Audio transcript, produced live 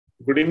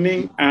Good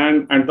evening.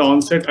 And at the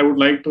onset, I would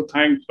like to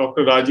thank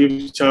Dr.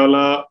 Rajiv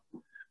Chawla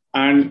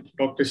and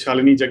Dr.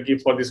 Shalini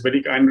Jaggi for this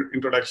very kind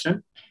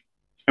introduction.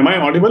 Am I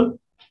audible?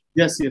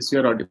 Yes,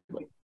 you're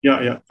audible.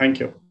 Yeah, thank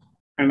you.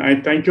 And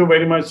I thank you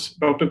very much,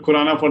 Dr.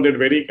 Khurana, for that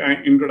very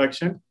kind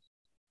introduction.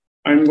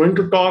 I'm going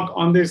to talk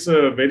on this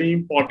very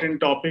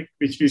important topic,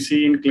 which we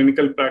see in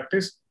clinical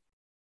practice.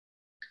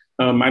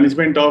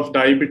 Management of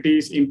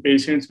diabetes in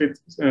patients with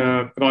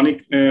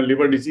chronic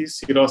liver disease,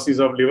 cirrhosis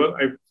of liver.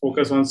 I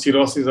focus on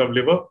cirrhosis of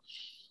liver.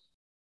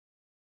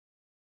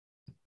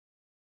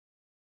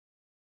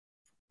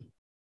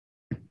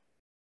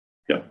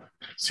 Yeah,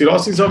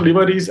 cirrhosis of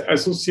liver is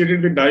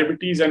associated with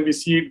diabetes, and we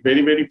see it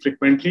very, very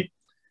frequently.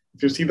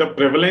 If you see the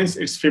prevalence,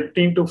 it's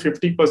 15 to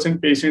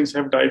 50% patients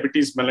have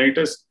diabetes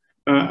mellitus,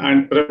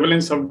 and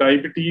prevalence of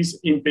diabetes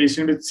in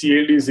patients with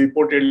CLD is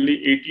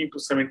reportedly 18 to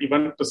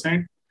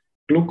 71%.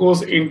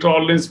 Glucose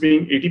intolerance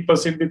being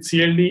 80% with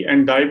CLD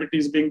and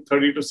diabetes being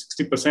 30 to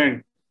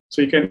 60%.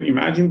 So you can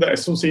imagine the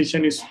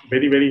association is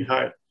very, very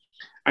high.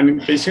 And in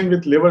patients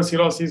with liver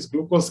cirrhosis,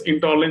 glucose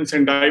intolerance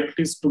and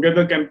diabetes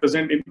together can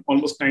present in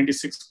almost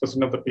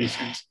 96% of the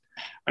patients.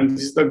 And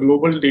this is the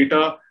global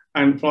data.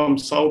 And from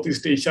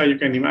Southeast Asia, you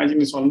can imagine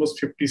it's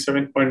almost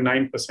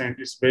 57.9%.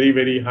 It's very,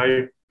 very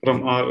high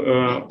from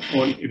our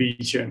own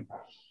region.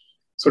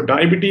 So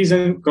diabetes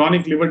and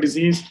chronic liver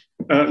disease,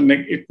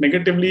 it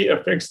negatively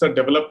affects the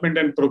development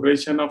and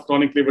progression of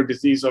chronic liver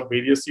disease of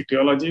various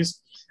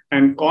etiologies.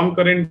 And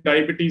concurrent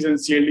diabetes and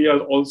CLD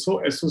are also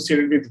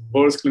associated with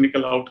worse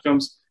clinical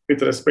outcomes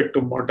with respect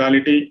to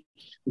mortality,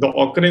 the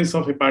occurrence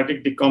of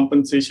hepatic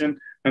decompensation,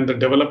 and the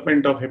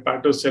development of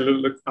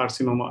hepatocellular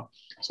carcinoma.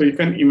 So you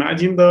can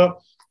imagine the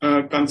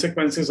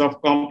consequences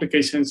of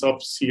complications of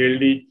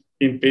CLD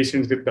in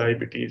patients with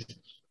diabetes.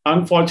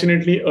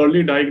 Unfortunately,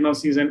 early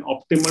diagnosis and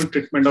optimal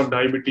treatment of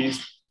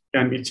diabetes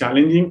can be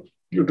challenging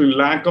due to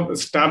lack of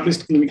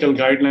established clinical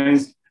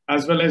guidelines,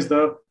 as well as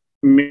the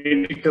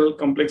medical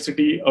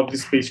complexity of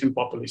this patient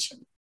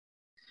population.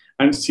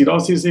 And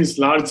cirrhosis is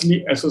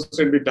largely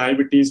associated with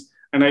diabetes.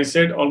 And I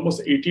said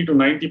almost 80 to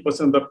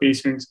 90% of the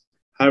patients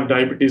have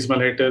diabetes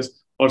mellitus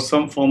or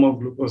some form of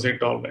glucose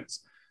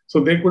intolerance. So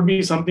there could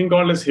be something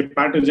called as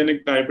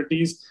hepatogenic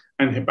diabetes,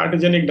 and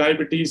hepatogenic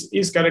diabetes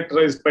is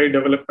characterized by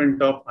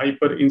development of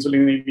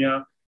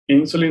hyperinsulinemia,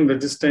 insulin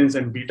resistance,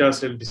 and beta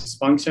cell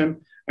dysfunction,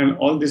 and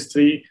all these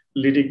three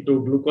leading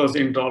to glucose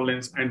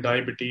intolerance and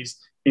diabetes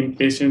in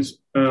patients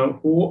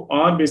who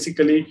are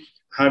basically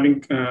having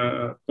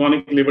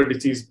chronic liver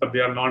disease, but they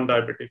are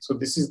non-diabetic. So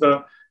this is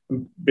the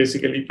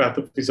basically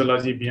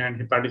pathophysiology behind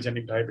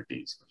hepatogenic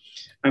diabetes.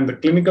 And the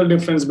clinical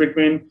difference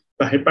between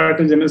the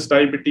hepatogenous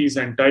diabetes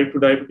and type 2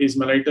 diabetes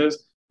mellitus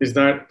is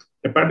that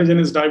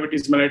hepatogenous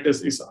diabetes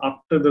mellitus is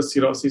after the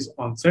cirrhosis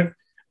onset,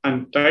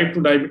 and type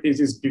 2 diabetes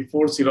is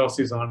before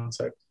cirrhosis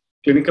onset.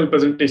 Clinical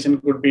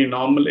presentation could be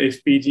normal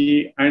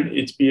HPG and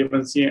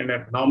HbA1c and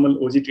abnormal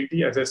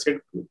OGTT, as I said,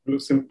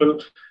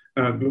 simple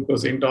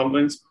glucose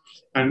intolerance.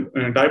 And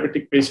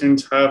diabetic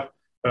patients have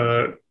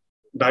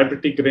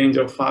diabetic range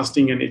of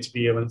fasting and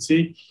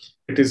HbA1c.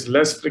 It is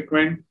less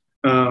frequent.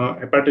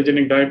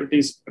 Hepatogenic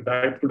diabetes,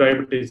 type 2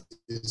 diabetes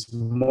is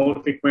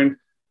more frequent.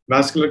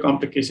 Vascular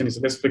complication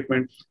is less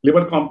frequent.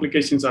 Liver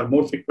complications are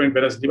more frequent,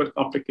 whereas liver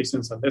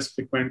complications are less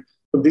frequent.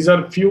 So these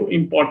are few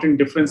important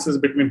differences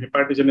between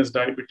hepatogenous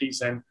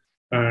diabetes and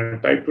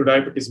type 2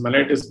 diabetes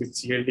mellitus with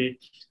CLD.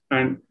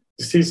 And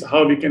this is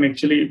how we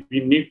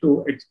need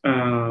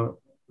to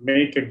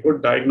make a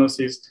good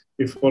diagnosis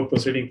before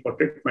proceeding for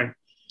treatment.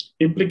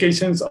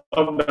 Implications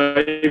of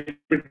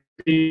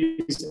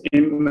diabetes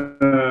in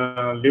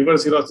liver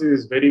cirrhosis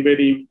is very,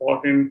 very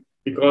important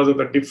because of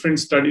the different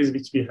studies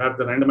which we have,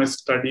 the randomized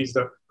studies,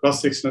 the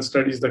cross-sectional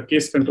studies, the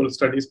case control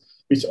studies,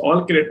 which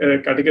all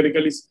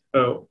categorically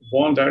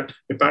warn that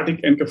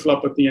hepatic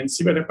encephalopathy and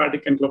severe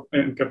hepatic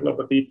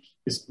encephalopathy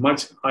is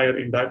much higher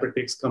in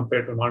diabetics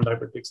compared to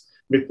non-diabetics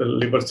with the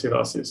liver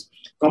cirrhosis.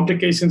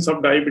 Complications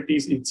of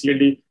diabetes in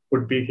CLD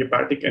would be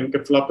hepatic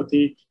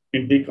encephalopathy,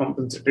 in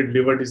decompensated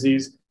liver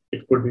disease.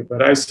 It could be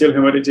variceal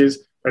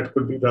hemorrhages. That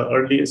could be the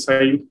early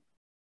sign.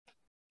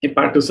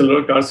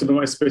 Hepatocellular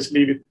carcinoma,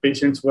 especially with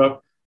patients who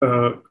have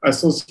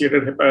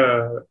associated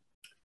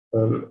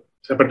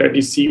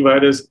hepatitis C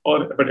virus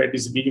or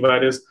hepatitis B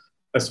virus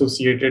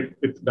associated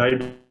with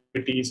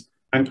diabetes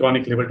and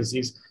chronic liver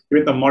disease.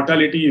 Even the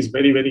mortality is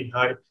very, very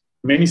high.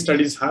 Many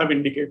studies have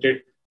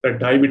indicated that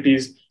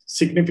diabetes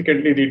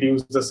significantly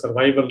reduces the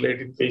survival rate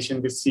in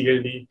patients with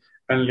CLD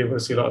and liver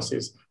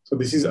cirrhosis. So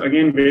this is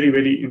again very,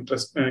 very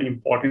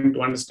important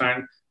to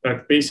understand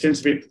that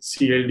patients with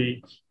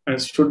CLD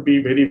should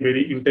be very,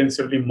 very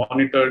intensively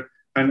monitored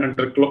and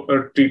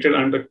treated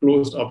under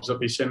closed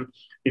observation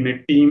in a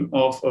team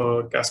of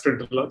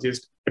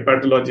gastroenterologists,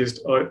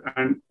 hepatologists,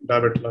 and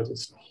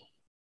diabetologists.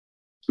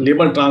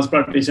 Liver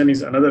transplantation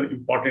is another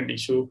important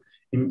issue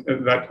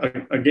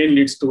that again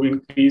leads to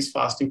increased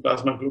fasting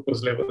plasma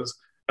glucose levels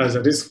as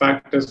a risk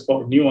factors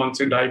for new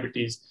onset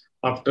diabetes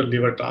after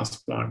liver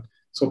transplant.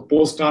 So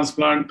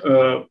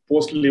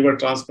post-liver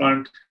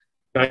transplant,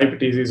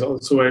 Diabetes is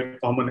also a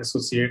common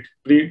associate.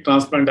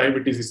 Pre-transplant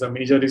diabetes is a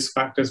major risk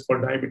factors for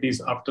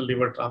diabetes after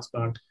liver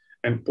transplant.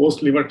 And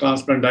post-liver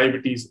transplant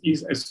diabetes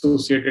is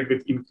associated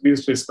with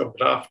increased risk of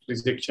graft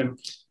rejection,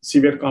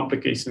 severe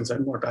complications,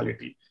 and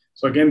mortality.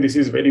 So again, this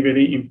is very,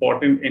 very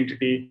important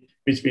entity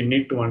which we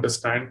need to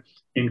understand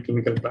in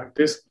clinical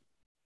practice.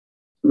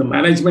 The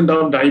management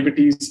of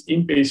diabetes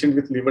in patients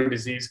with liver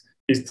disease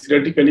is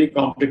theoretically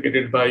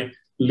complicated by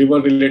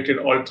liver-related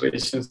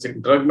alterations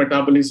in drug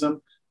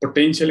metabolism,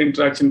 potential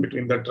interaction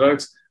between the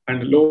drugs,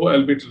 and low,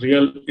 albeit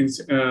real,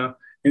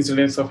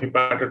 incidence of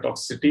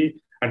hepatotoxicity.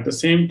 At the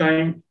same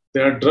time,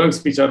 there are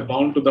drugs which are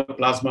bound to the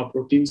plasma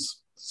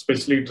proteins,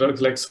 especially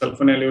drugs like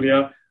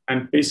sulfonylurea,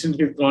 and patients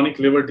with chronic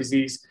liver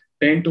disease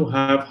tend to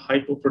have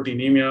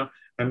hypoproteinemia,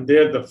 and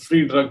there the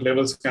free drug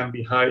levels can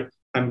be high,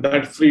 and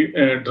that free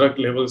drug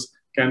levels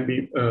can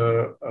be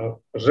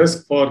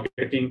risk for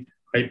getting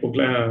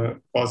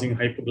causing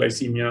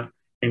hypoglycemia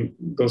in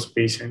those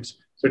patients.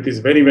 So it is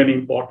very, very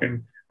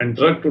important. And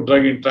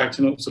drug-to-drug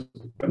interaction also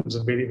becomes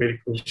very, very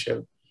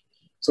crucial.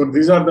 So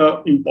these are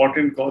the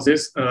important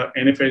causes: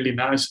 NFLD,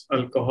 NASH,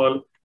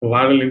 alcohol,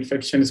 viral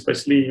infection,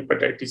 especially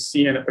hepatitis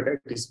C and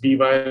hepatitis B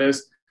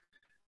virus,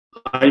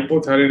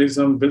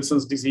 hypothyroidism,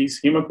 Wilson's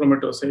disease,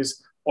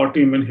 hemochromatosis,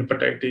 autoimmune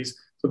hepatitis.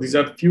 So these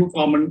are few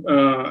common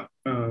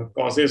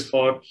causes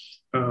for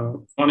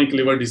chronic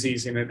liver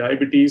disease in a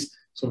diabetes.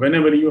 So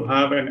whenever you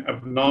have an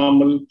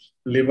abnormal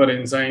liver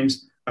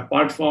enzymes,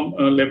 apart from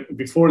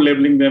before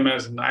labeling them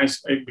as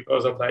NASH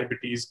because of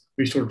diabetes,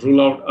 we should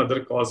rule out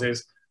other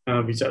causes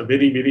which are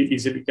very, very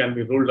easily can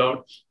be ruled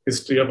out.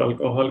 History of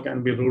alcohol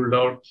can be ruled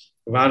out.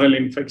 Viral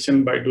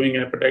infection by doing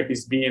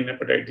hepatitis B and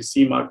hepatitis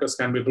C markers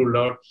can be ruled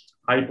out.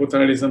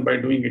 Hypothyroidism by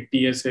doing a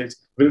TSH,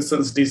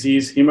 Wilson's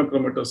disease,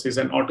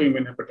 hemochromatosis, and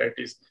autoimmune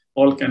hepatitis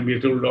all can be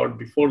ruled out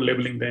before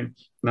labeling them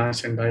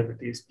NASH and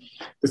diabetes.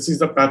 This is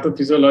the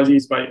pathophysiology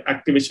is by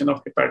activation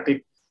of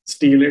hepatic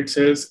stellate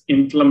cells,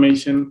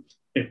 inflammation,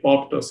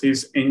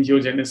 apoptosis,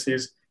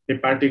 angiogenesis,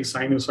 hepatic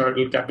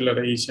sinusoidal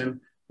capillarization.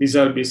 These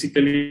are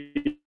basically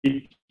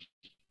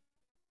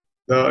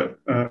the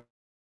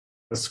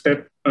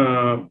step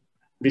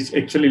which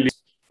actually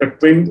leads the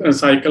twin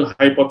cycle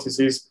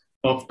hypothesis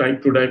of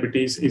type 2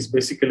 diabetes is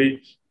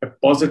basically a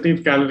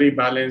positive calorie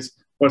balance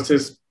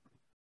versus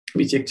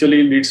which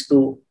actually leads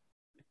to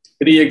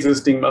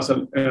pre-existing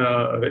muscle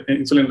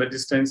insulin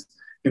resistance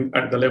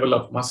at the level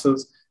of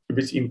muscles,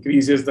 which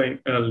increases the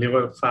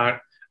liver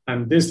fat.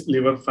 And this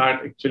liver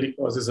fat actually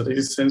causes a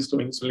resistance to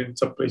insulin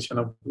suppression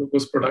of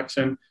glucose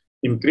production,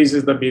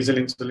 increases the basal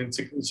insulin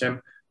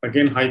secretion,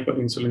 again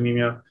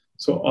hyperinsulinemia.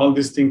 So all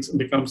these things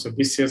becomes a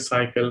vicious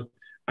cycle.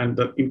 And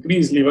the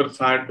increased liver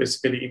fat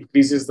basically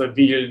increases the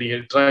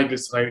VLDL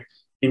triglyceride,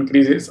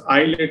 increases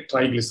islet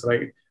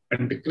triglyceride,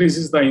 and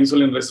decreases the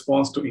insulin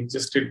response to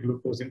ingested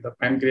glucose in the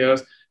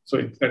pancreas.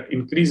 So that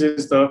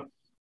increases the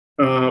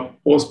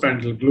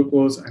postprandial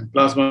glucose and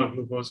plasma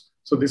glucose.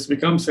 So this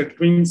becomes a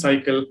twin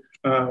cycle,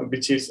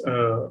 which is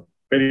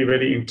very,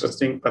 very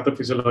interesting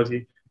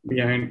pathophysiology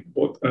behind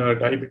both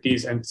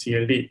diabetes and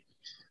CLD.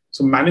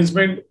 So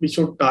management, we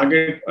should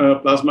target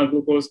plasma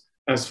glucose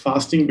as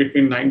fasting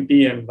between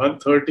 90 and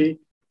 130,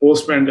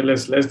 postprandial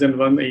as less than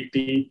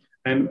 180,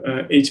 and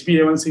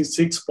HbA1c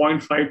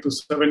 6.5 to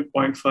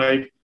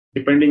 7.5,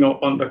 depending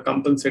upon the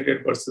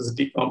compensated versus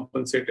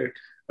decompensated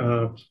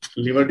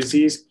liver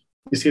disease.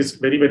 This is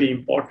very, very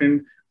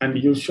important, and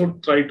you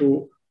should try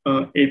to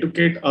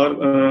educate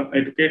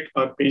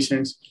our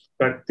patients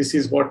that this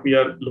is what we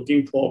are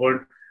looking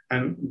forward,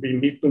 and we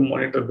need to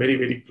monitor very,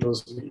 very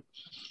closely.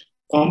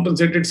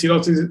 Compensated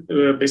cirrhosis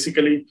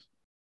basically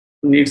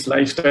needs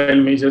lifestyle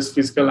measures,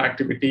 physical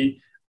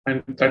activity,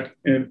 and that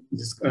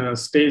this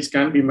stage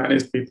can be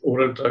managed with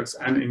oral drugs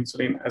and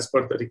insulin as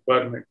per the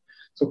requirement.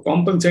 So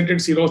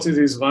compensated cirrhosis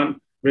is one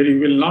where you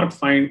will not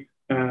find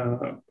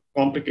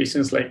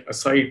complications like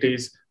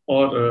ascites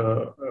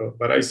or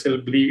varicose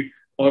bleed,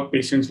 or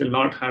patients will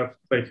not have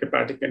like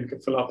hepatic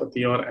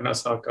encephalopathy or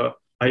anasarca,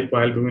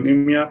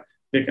 hypoalbuminemia.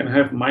 They can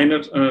have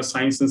minor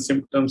signs and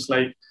symptoms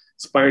like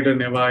spider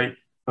nevi,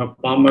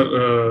 Palmer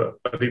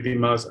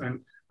erythemas,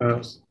 and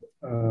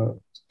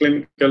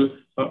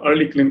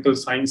early clinical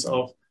signs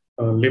of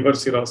liver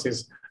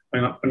cirrhosis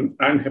and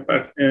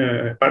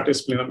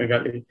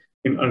hepatosplenomegaly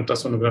in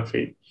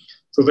ultrasonography.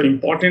 So the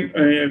important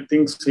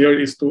things here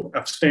is to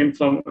abstain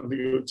from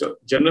the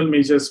general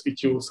measures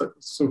which you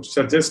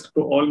suggest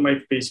to all my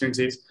patients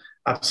is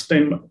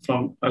abstain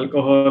from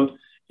alcohol,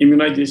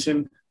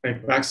 immunization,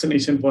 like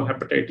vaccination for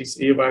hepatitis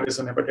A virus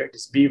and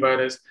hepatitis B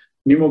virus,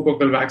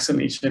 pneumococcal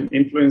vaccination,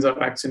 influenza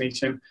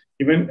vaccination,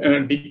 even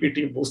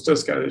DPT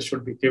boosters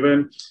should be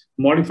given.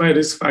 Modify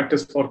risk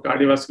factors for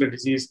cardiovascular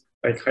disease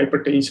like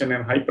hypertension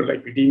and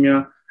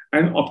hyperlipidemia,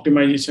 and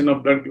optimization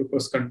of blood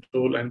glucose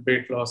control and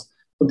weight loss.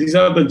 So these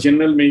are the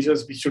general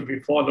measures which should be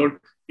followed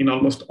in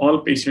almost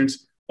all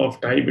patients of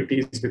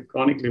diabetes with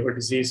chronic liver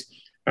disease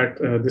at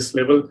this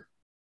level.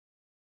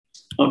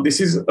 We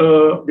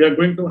are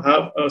going to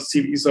have a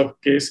series of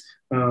case,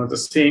 the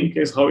same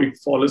case, how it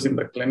follows in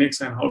the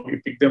clinics and how we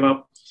pick them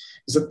up.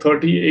 He's a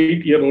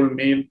 38-year-old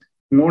male,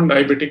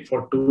 non-diabetic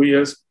for 2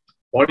 years.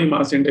 Body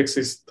mass index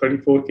is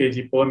 34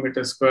 kg per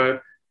meter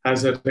square,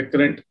 has a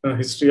recurrent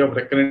history of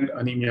recurrent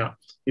anemia.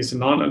 He's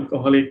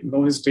non-alcoholic,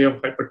 no history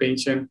of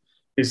hypertension.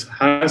 He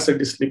has a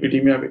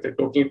dyslipidemia with a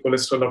total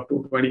cholesterol of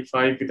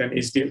 225 with an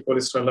HDL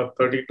cholesterol of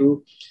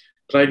 32,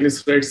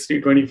 triglycerides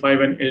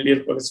 325 and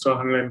LDL cholesterol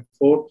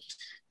 104.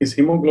 His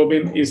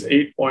hemoglobin is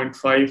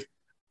 8.5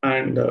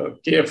 and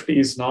KFT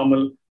is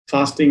normal.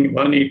 Fasting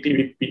 180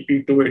 with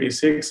PP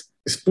 286.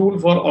 His stool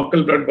for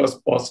occult blood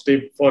was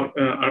positive for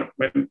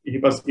when he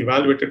was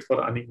evaluated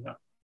for anemia.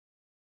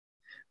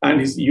 And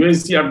his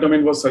USG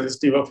abdomen was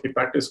suggestive of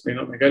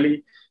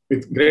hepatosplenomegaly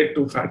with grade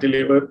 2 fatty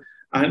liver,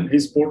 and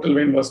his portal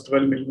vein was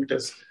 12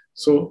 millimeters.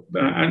 So,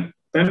 and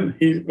then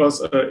he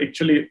was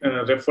actually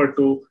referred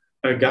to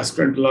a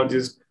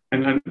gastroenterologist,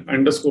 and an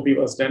endoscopy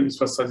was done, which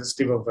was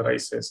suggestive of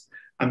varices.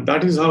 And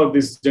that is how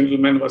this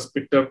gentleman was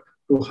picked up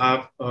to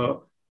have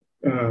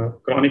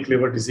chronic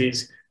liver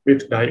disease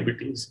with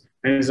diabetes,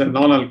 and is a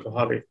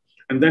non-alcoholic.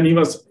 And then he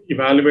was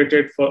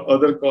evaluated for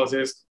other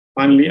causes.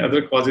 Finally,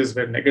 other causes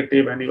were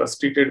negative, and he was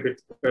treated with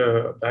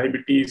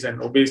diabetes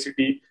and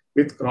obesity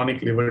with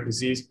chronic liver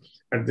disease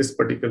at this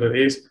particular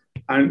age.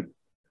 And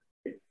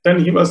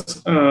then he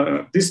was,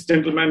 this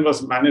gentleman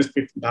was managed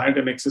with diet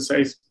and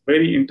exercise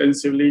very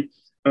intensively.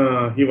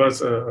 He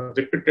was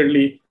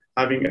repeatedly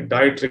having a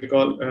diet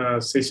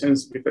recall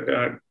sessions with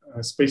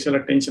special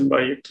attention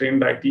by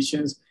trained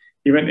dietitians.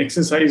 Even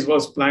exercise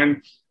was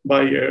planned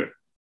by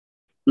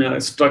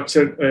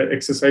structured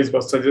exercise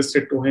was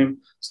suggested to him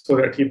so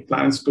that he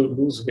plans to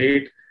lose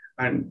weight.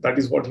 And that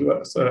is what he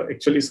was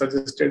actually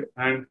suggested.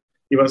 And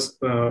he was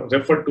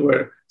referred to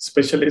a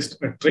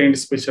specialist, a trained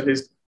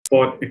specialist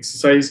for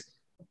exercise,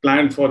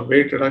 planned for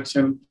weight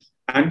reduction.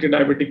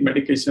 Anti-diabetic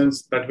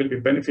medications that will be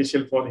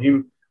beneficial for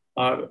him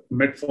are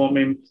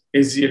metformin,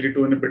 SGLT2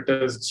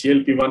 inhibitors,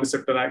 GLP-1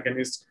 receptor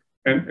agonists,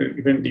 and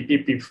even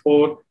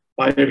DPP-4,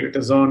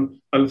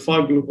 pioglitazone,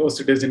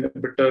 alpha-glucosidase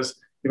inhibitors.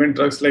 Even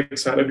drugs like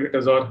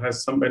saroglitazole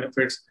has some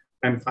benefits.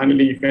 And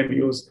finally, you can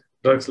use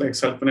drugs like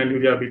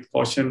sulfonylurea with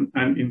caution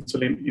and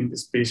insulin in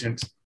this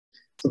patient.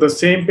 So the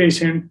same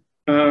patient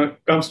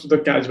comes to the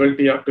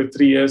casualty after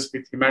 3 years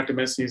with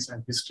hematemesis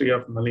and history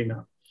of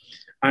melena.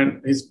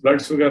 And his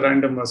blood sugar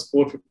random was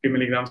 450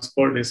 milligrams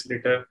per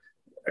deciliter.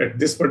 At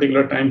this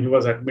particular time, he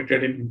was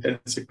admitted in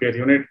intensive care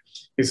unit.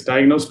 He's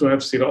diagnosed to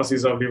have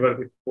cirrhosis of liver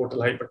with portal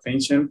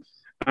hypertension.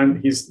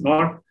 And he's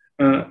not,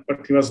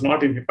 but he was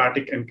not in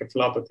hepatic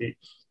encephalopathy.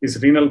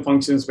 His renal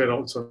functions were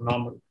also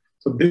normal.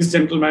 So this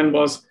gentleman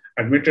was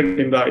admitted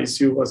in the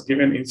ICU, was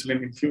given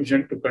insulin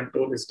infusion to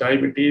control his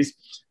diabetes.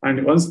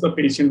 And once the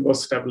patient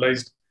was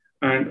stabilized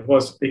and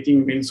was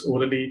taking meals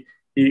orally,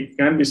 he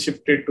can be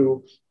shifted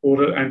to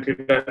oral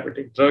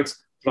anti-diabetic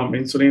drugs from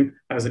insulin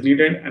as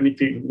needed. And if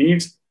he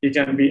needs, he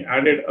can be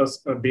added as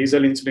a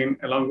basal insulin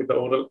along with the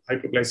oral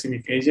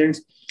hypoglycemic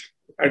agents.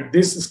 At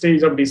this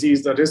stage of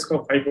disease, the risk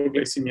of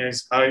hypoglycemia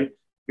is high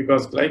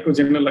because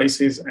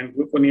glycogenolysis and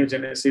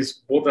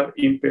gluconeogenesis both are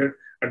impaired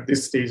at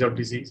this stage of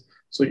disease.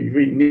 So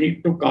we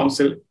need to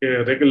counsel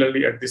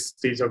regularly at this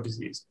stage of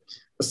disease.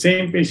 The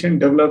same patient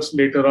develops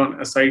later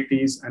on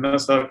ascites,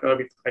 anasarca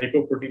with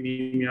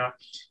hypoproteinemia.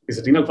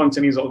 His renal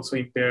function is also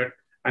impaired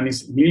and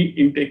his meal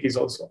intake is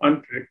also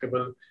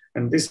unpredictable.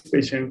 And this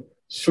patient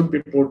should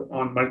be put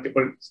on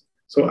multiple.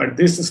 So at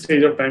this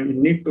stage of time, you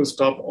need to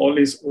stop all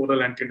his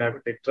oral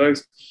anti-diabetic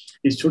drugs.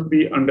 He should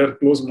be under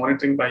close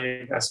monitoring by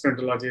a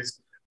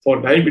gastroenterologist.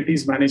 For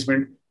diabetes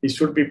management, he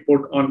should be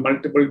put on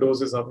multiple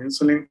doses of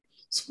insulin.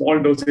 Small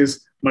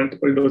doses,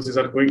 multiple doses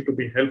are going to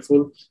be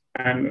helpful,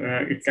 and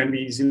it can be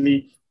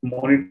easily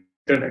monitored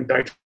and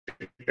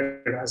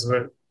titrated as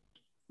well.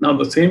 Now,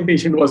 the same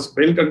patient was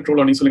well controlled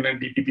on insulin and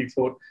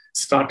DPP-4,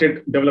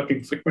 started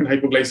developing frequent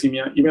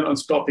hypoglycemia, even on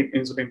stopping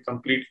insulin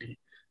completely.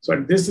 So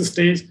at this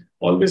stage,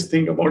 always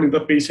think about if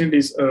the patient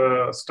is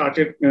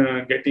started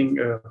getting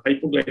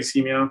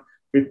hypoglycemia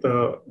with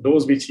the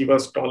dose which he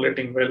was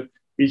tolerating well,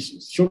 we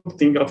should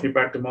think of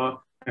hepatoma,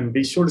 and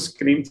we should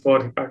screen for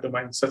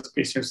hepatoma in such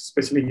patients,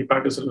 especially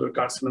hepatocellular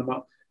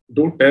carcinoma,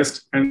 do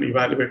test and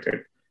evaluate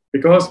it.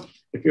 Because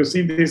if you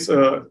see this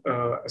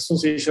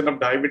association of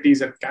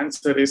diabetes and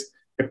cancer is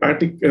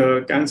hepatic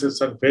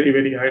cancers are very,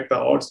 very high. The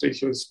odds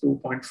ratio is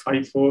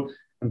 2.54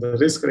 and the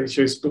risk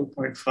ratio is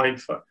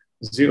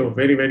 2.50,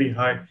 very, very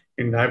high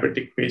in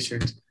diabetic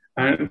patients.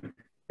 And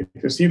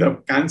if you see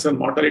the cancer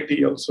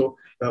mortality also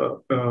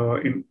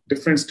in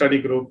different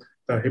study group,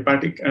 the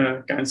hepatic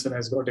cancer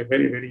has got a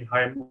very, very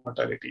high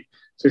mortality.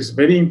 So it's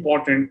very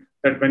important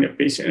that when a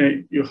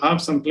patient, you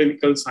have some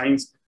clinical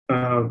signs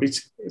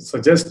which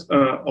suggest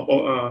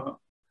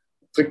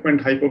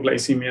frequent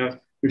hypoglycemia,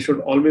 you should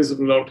always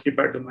rule out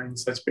hepatoma in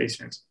such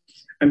patients.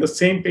 And the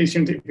same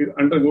patient, if he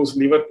undergoes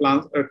liver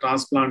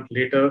transplant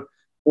later,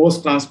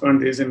 post-transplant,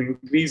 there is an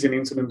increase in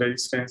insulin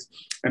resistance,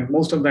 and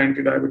most of the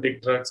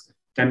anti-diabetic drugs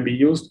can be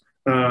used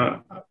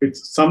with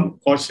some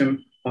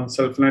caution on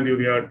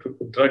sulfonylurea to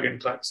drug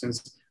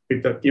interactions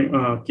with the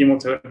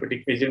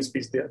chemotherapeutic agents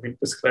which they have been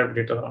prescribed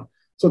later on.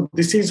 So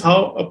this is how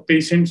a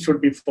patient should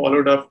be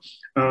followed up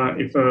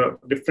if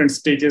different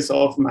stages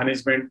of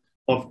management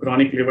of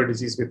chronic liver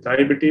disease with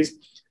diabetes.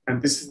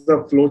 And this is the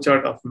flow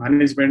chart of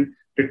management,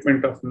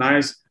 treatment of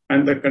NASH,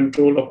 and the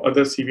control of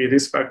other severe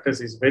risk factors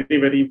is very,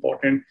 very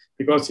important,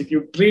 because if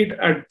you treat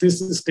at this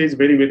stage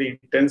very, very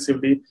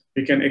intensively,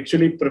 we can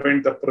actually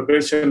prevent the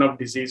progression of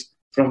disease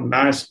from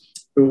NASH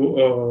to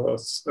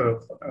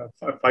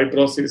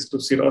fibrosis to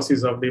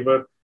cirrhosis of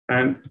liver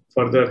and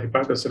further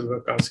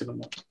hepatocellular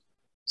carcinoma.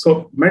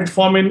 So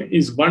metformin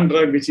is one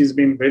drug which has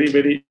been very,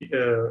 very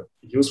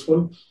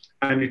useful,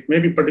 and it may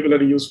be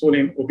particularly useful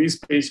in obese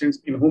patients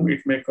in whom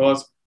it may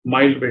cause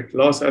mild weight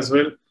loss as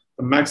well.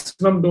 The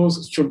maximum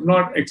dose should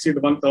not exceed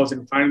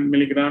 1,500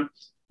 milligram.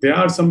 There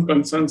are some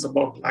concerns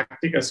about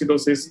lactic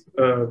acidosis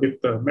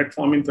with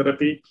metformin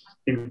therapy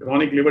in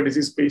chronic liver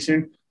disease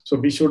patient. So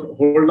we should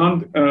hold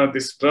on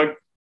this drug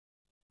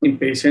in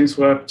patients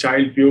who have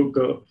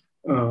Child-Pugh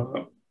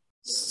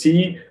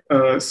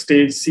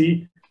stage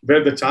C,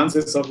 where the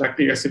chances of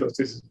lactic acidosis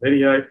is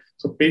very high.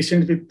 So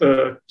patients with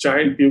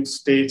Child-Pugh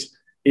stage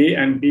A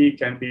and B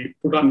can be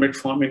put on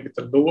metformin with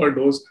a lower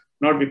dose,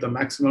 not with the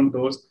maximum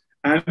dose.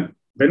 And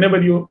whenever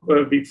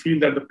we feel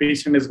that the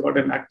patient has got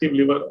an active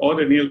liver or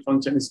renal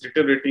function is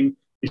deteriorating,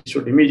 we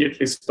should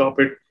immediately stop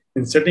it.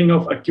 In setting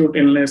of acute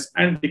illness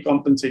and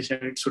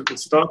decompensation, it should be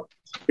stopped.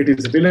 It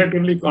is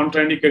relatively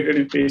contraindicated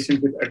in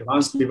patients with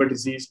advanced liver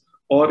disease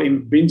or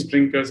in binge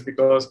drinkers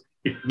because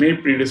it may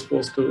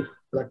predispose to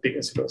lactic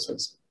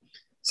acidosis.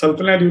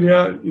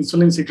 Sulfonylurea,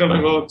 insulin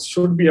secretagogues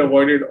should be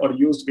avoided or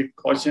used with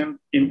caution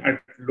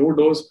at low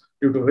dose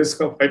due to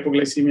risk of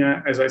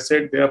hypoglycemia. As I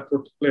said, they are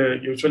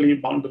usually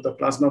bound to the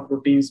plasma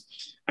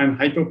proteins, and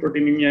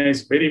hypoproteinemia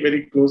is very,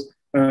 very close,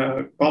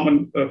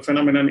 common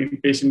phenomenon in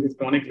patients with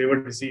chronic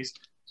liver disease.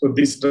 So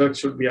this drug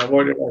should be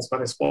avoided as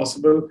far as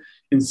possible.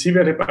 In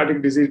severe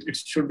hepatic disease, it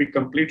should be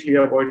completely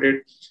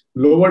avoided.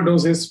 Lower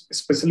doses,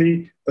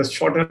 especially the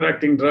shorter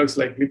acting drugs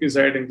like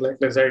glipizide and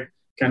gliclazide,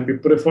 can be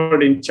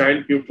preferred in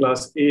Child-Pugh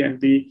class A and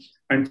B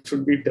and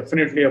should be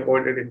definitely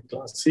avoided in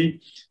class C.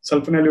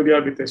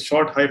 Sulfonylurea with a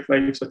short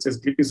half-life such as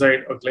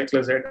glipizide or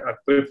gliclazide are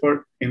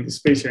preferred in these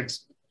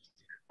patients.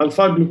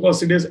 Alpha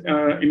glucosidase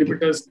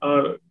inhibitors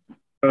are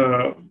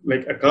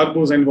like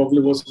acarbose and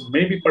voglibose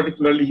may be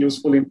particularly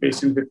useful in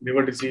patients with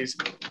liver disease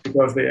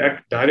because they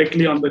act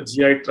directly on the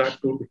GI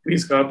tract to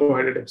decrease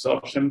carbohydrate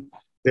absorption,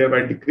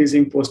 thereby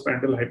decreasing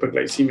postprandial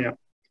hyperglycemia.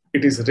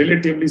 It is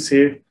relatively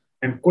safe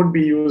and could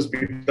be used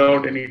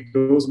without any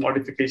dose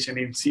modification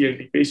in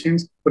CLD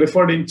patients,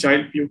 preferred in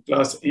Child-Pugh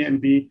class A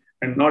and B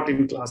and not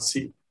in class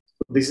C.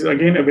 So this is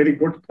again a very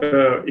good,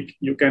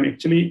 you can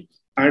actually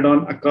add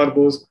on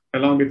acarbose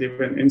along with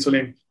even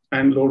insulin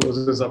and low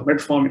doses of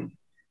metformin.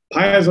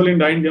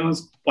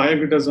 Thiazolidinediones,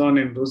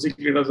 pioglitazone and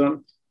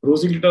rosiglitazone.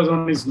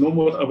 Rosiglitazone is no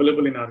more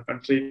available in our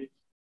country.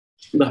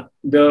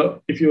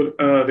 If you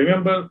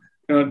remember,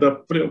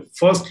 the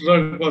first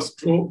drug was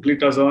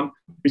troglitazone,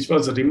 which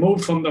was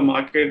removed from the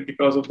market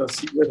because of the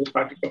severe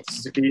hepatic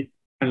toxicity.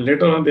 And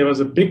later on, there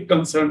was a big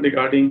concern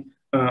regarding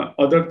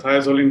other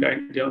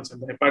thiazolidinediones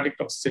and the hepatic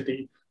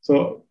toxicity.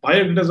 So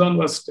pioglitazone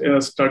was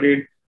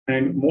studied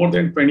in more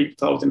than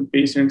 20,000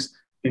 patients.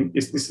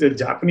 This is a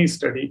Japanese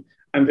study.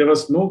 And there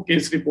was no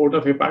case report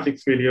of hepatic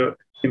failure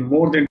in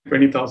more than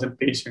 20,000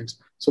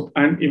 patients. So,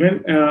 and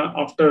even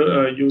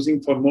after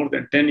using for more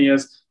than 10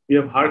 years, we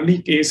have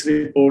hardly case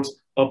reports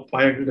of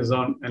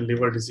pioglitazone and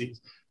liver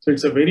disease. So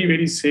it's a very,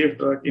 very safe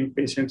drug in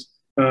patients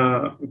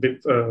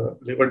with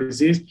liver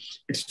disease.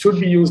 It should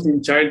be used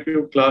in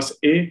Child-Pugh class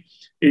A.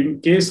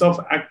 In case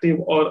of active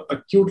or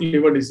acute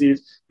liver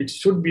disease, it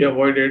should be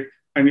avoided,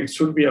 and it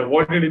should be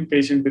avoided in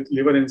patients with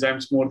liver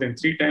enzymes more than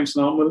 3 times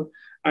normal.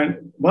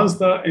 And once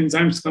the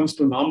enzymes comes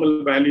to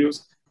normal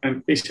values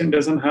and patient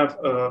doesn't have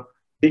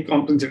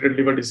decompensated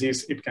liver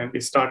disease, it can be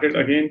started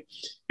again.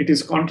 It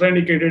is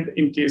contraindicated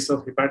in case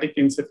of hepatic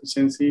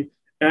insufficiency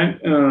and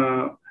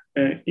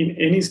in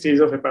any stage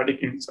of hepatic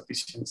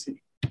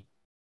insufficiency.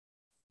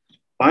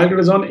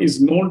 Pioglitazone is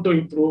known to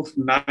improve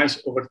NASH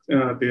over,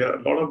 there are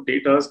a lot of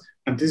data,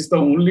 and this is the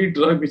only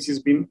drug which has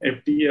been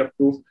FDA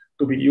approved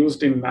to be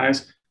used in NASH.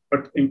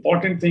 But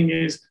important thing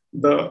is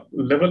the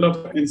level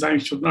of enzyme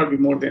should not be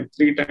more than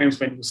 3 times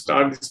when you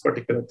start this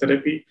particular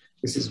therapy.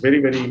 This is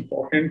very, very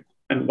important.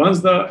 And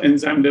once the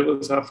enzyme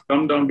levels have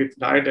come down with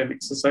diet and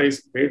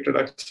exercise, weight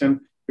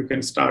reduction, you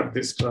can start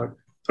this drug,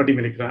 30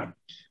 milligram.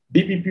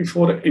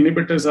 DPP-4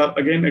 inhibitors are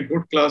again a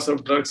good class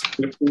of drugs.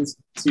 Gliptins,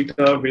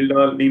 Sita,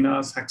 Vilda,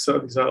 Lina, Saxa,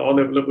 these are all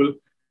available.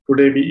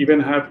 Today we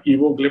even have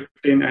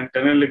evogliptin and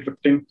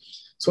teneligliptin.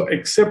 So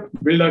except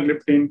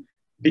vildagliptin,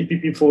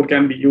 DPP-4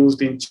 can be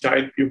used in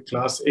Child-Pugh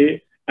class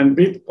A and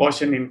with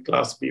caution in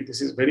class B.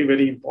 This is very,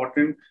 very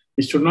important.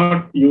 We should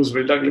not use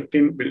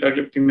vildagliptin.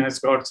 Vildagliptin has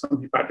got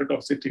some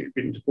hepatotoxicity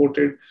been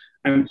reported,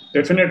 and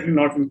definitely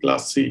not in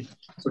class C.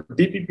 So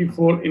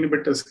DPP-4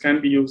 inhibitors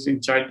can be used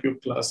in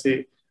Child-Pugh class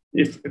A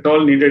if at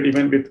all needed,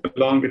 even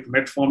along with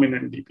metformin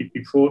and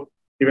DPP-4.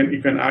 Even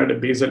you can add a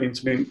basal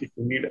insulin if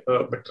you need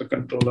a better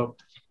control of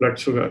blood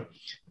sugar.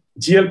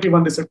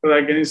 GLP-1 receptor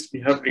agonist,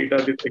 we have data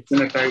with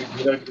exenatide,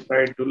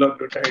 liraglutide,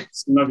 dulaglutide,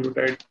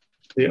 semaglutide.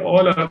 They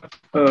all are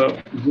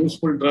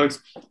useful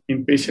drugs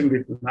in patients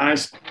with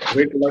NASH,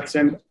 weight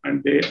reduction,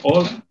 and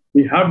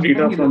we have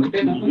data from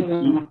study.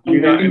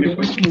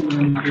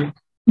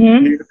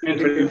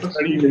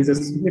 There is a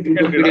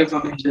significant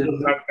reduction in liver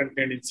fat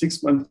content in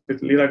 6 months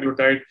with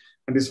liraglutide,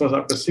 and this was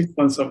after 6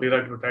 months of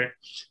liraglutide.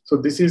 So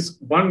this is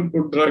one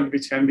good drug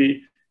which can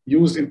be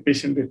used in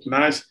patients with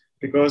NASH,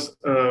 because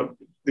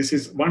this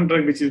is one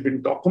drug which has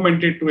been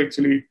documented to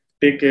actually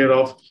take care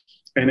of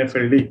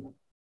NFLD.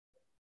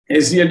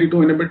 SGLT2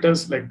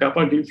 inhibitors like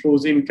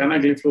dapagliflozin,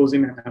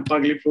 canagliflozin, and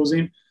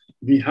empagliflozin.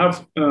 We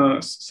have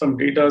some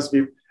data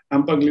with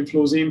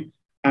empagliflozin,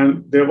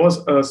 and there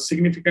was a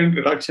significant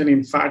reduction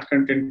in fat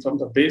content from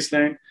the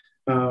baseline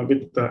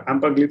with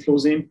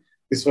empagliflozin.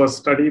 This was a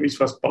study which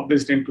was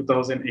published in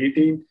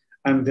 2018,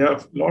 and there are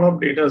a lot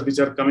of data which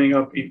are coming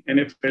up in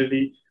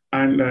NFLD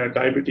and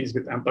diabetes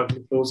with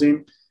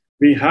empagliflozin.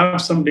 We have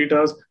some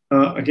data,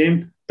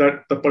 again,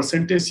 that the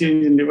percentage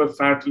change in liver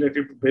fat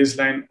relative to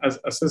baseline as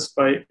assessed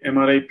by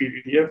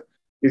MRI-PDFF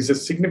is a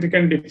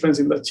significant difference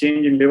in the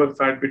change in liver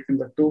fat between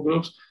the two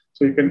groups.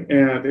 So you can,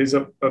 there is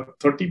a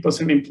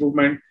 30%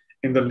 improvement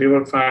in the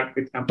liver fat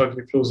with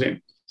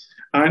empagliflozin.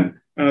 And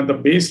the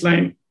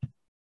baseline,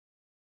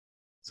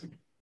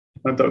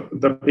 the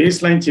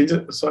baseline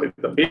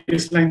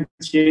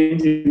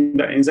change in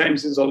the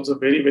enzymes is also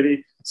very,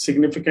 very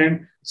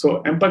significant.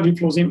 So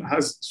empagliflozin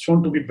has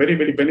shown to be very,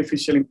 very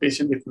beneficial in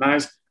patients with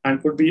NASH and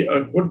could be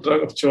a good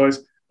drug of choice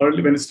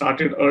early when it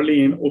started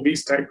early in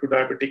obese type 2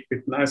 diabetic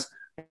with NASH.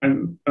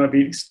 And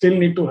we still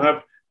need to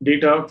have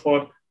data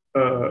for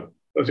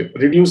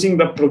reducing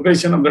the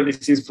progression of the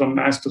disease from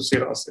NASH to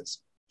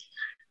cirrhosis.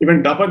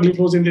 Even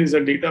dapagliflozin, there is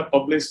a data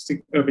published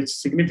which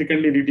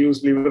significantly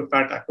reduced liver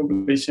fat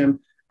accumulation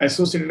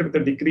associated with a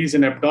decrease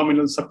in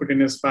abdominal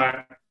subcutaneous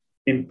fat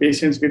in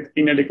patients with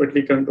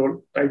inadequately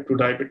controlled type 2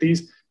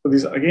 diabetes. So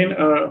this is again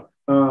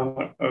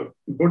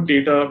good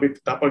data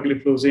with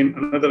dapagliflozin,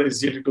 another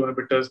SGLT2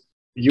 inhibitors,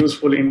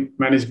 useful in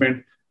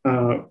management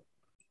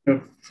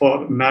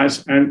for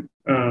NASH and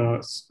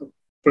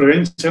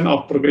prevention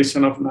of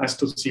progression of NASH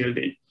to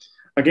CLD.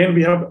 Again,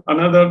 we have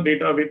another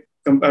data with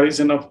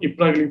comparison of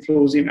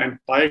epagliflozin and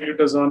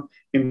pioglitazone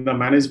in the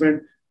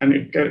management, and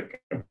it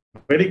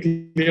very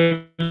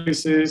clearly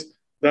says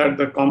that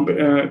the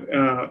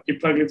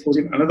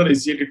epagliflozin, another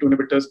SGLT2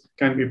 inhibitors,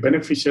 can be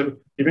beneficial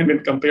even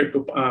when compared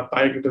to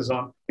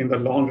pioglitazone in the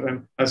long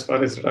run as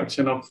far as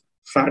reduction of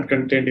fat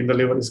content in the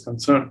liver is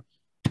concerned.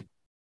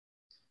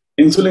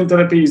 Insulin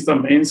therapy is the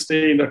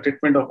mainstay in the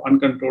treatment of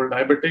uncontrolled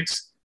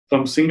diabetics.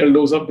 From single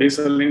dose of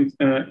basal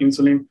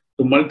insulin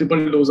to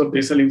multiple dose of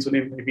basal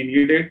insulin may be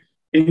needed.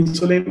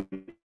 Insulin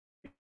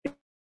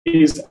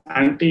is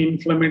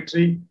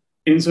anti-inflammatory.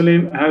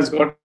 Insulin has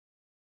got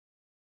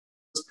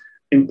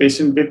in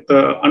patients with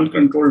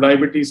uncontrolled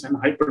diabetes and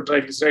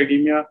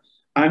hypertriglyceridemia,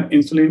 and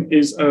insulin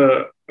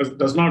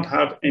does not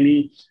have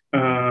any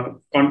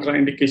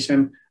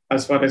contraindication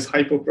as far as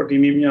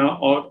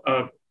hypoproteinemia or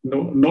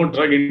no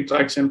drug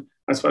interaction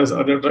as far as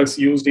other drugs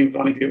used in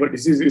chronic liver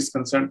disease is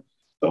concerned.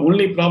 The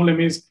only problem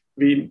is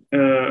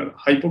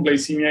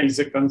hypoglycemia is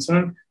a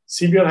concern.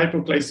 Severe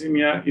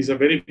hypoglycemia is a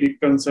very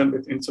big concern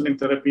with insulin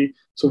therapy.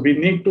 So we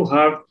need to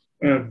have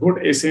good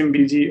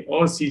SMBG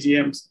or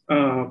CGMs,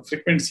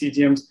 frequent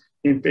CGMs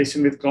in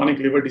patients with chronic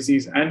liver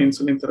disease and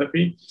insulin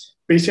therapy.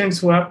 Patients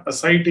who have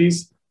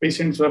ascites,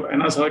 patients who have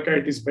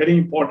anasarca, very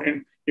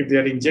important. If they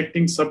are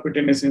injecting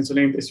subcutaneous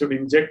insulin, they should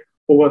inject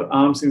over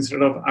arms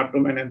instead of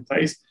abdomen and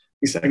thighs.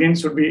 This again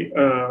should be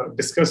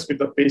discussed with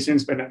the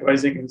patients when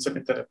advising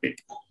insulin therapy.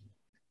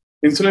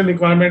 Insulin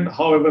requirement,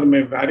 however,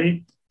 may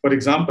vary. For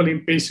example,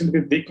 in patients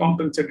with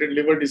decompensated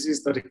liver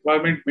disease, the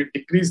requirement may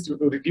decrease due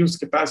to reduced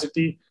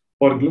capacity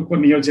for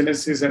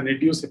gluconeogenesis and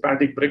reduced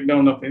hepatic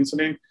breakdown of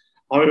insulin.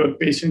 However,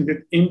 patients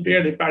with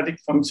impaired hepatic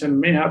function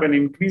may have an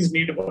increased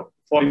need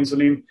for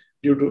insulin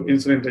due to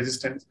insulin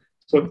resistance.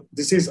 So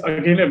this is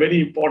again a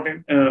very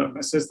important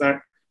message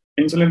that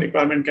insulin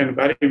requirement can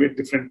vary with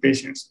different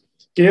patients.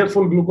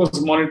 Careful glucose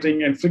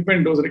monitoring and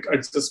frequent dose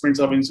adjustments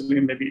of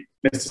insulin may be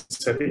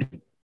necessary.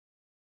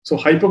 So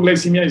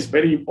hypoglycemia is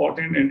very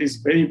important and is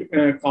very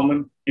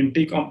common in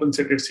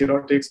decompensated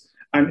cirrhotics.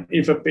 And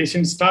if a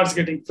patient starts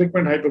getting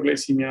frequent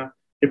hypoglycemia,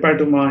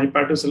 hepatoma,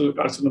 hepatocellular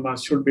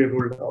carcinoma should be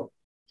ruled out.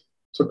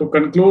 So to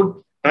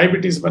conclude,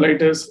 diabetes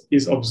mellitus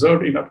is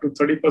observed in up to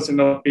 30%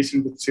 of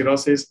patients with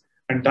cirrhosis,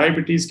 and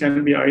diabetes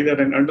can be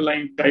either an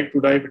underlying type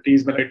 2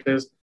 diabetes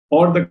mellitus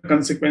or the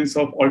consequence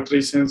of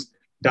alterations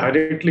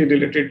directly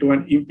related to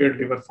an impaired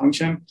liver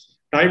function.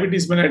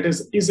 Diabetes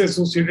mellitus is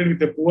associated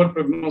with a poor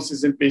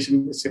prognosis in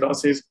patients with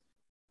cirrhosis,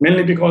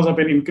 mainly because of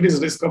an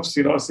increased risk of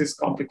cirrhosis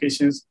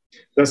complications.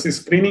 Thus,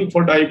 screening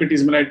for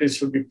diabetes mellitus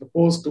should be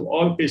proposed to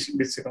all patients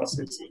with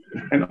cirrhosis.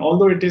 And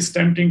although it is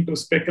tempting to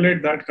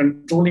speculate that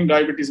controlling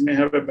diabetes may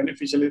have a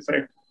beneficial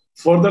effect,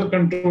 further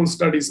control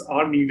studies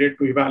are needed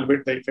to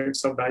evaluate the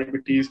effects of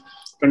diabetes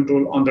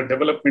control on the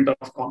development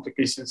of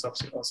complications of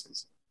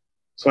cirrhosis.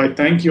 So I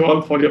thank you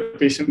all for your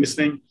patient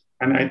listening,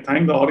 And I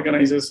thank the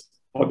organizers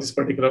for this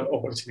particular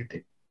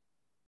opportunity.